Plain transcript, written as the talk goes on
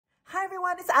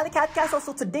everyone, it's AllyCat Castle.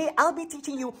 So today I'll be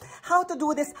teaching you how to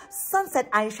do this sunset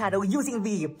eyeshadow using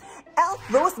the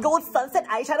e.l.f. Rose Gold Sunset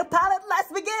Eyeshadow Palette. Let's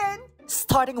begin!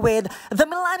 Starting with the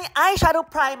Milani Eyeshadow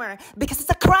Primer because it's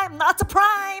a crime not to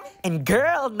prime. And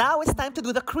girl, now it's time to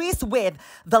do the crease with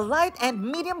the light and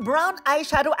medium brown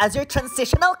eyeshadow as your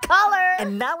transitional color.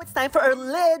 And now it's time for our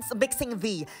lids, mixing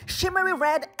the shimmery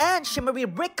red and shimmery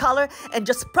brick color and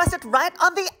just press it right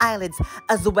on the eyelids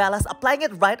as well as applying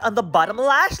it right on the bottom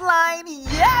lash line.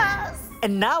 Yes!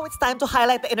 And now it's time to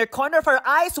highlight the inner corner of our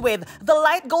eyes with the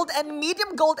light gold and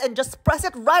medium gold and just press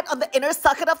it right on the inner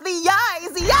socket of the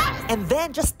eyes. Yes! And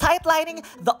then just tight lining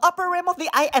the upper rim of the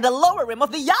eye and the lower rim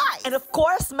of the eye. And of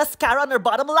course, mascara on our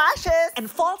bottom lashes and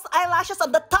false eyelashes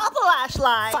on the top lash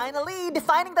line. Finally,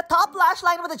 defining the top lash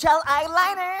line with a gel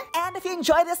eyeliner. And if you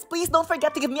enjoyed this, please don't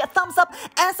forget to give me a thumbs up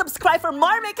and subscribe for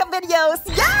more makeup videos.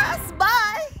 Yes!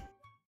 Bye!